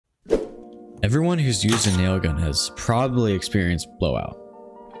Everyone who's used a nail gun has probably experienced blowout.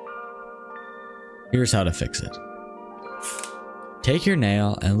 Here's how to fix it. Take your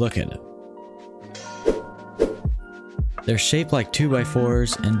nail and look at it. They're shaped like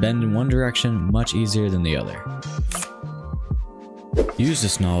 2x4s and bend in one direction much easier than the other. Use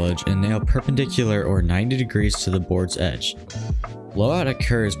this knowledge and nail perpendicular or 90 degrees to the board's edge. Blowout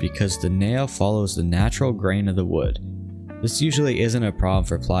occurs because the nail follows the natural grain of the wood. This usually isn't a problem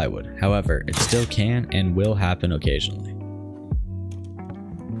for plywood, however, it still can and will happen occasionally.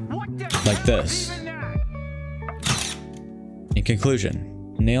 Like this. In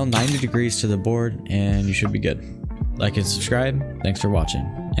conclusion, nail 90 degrees to the board and you should be good. Like and subscribe, thanks for watching,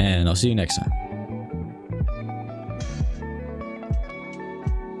 and I'll see you next time.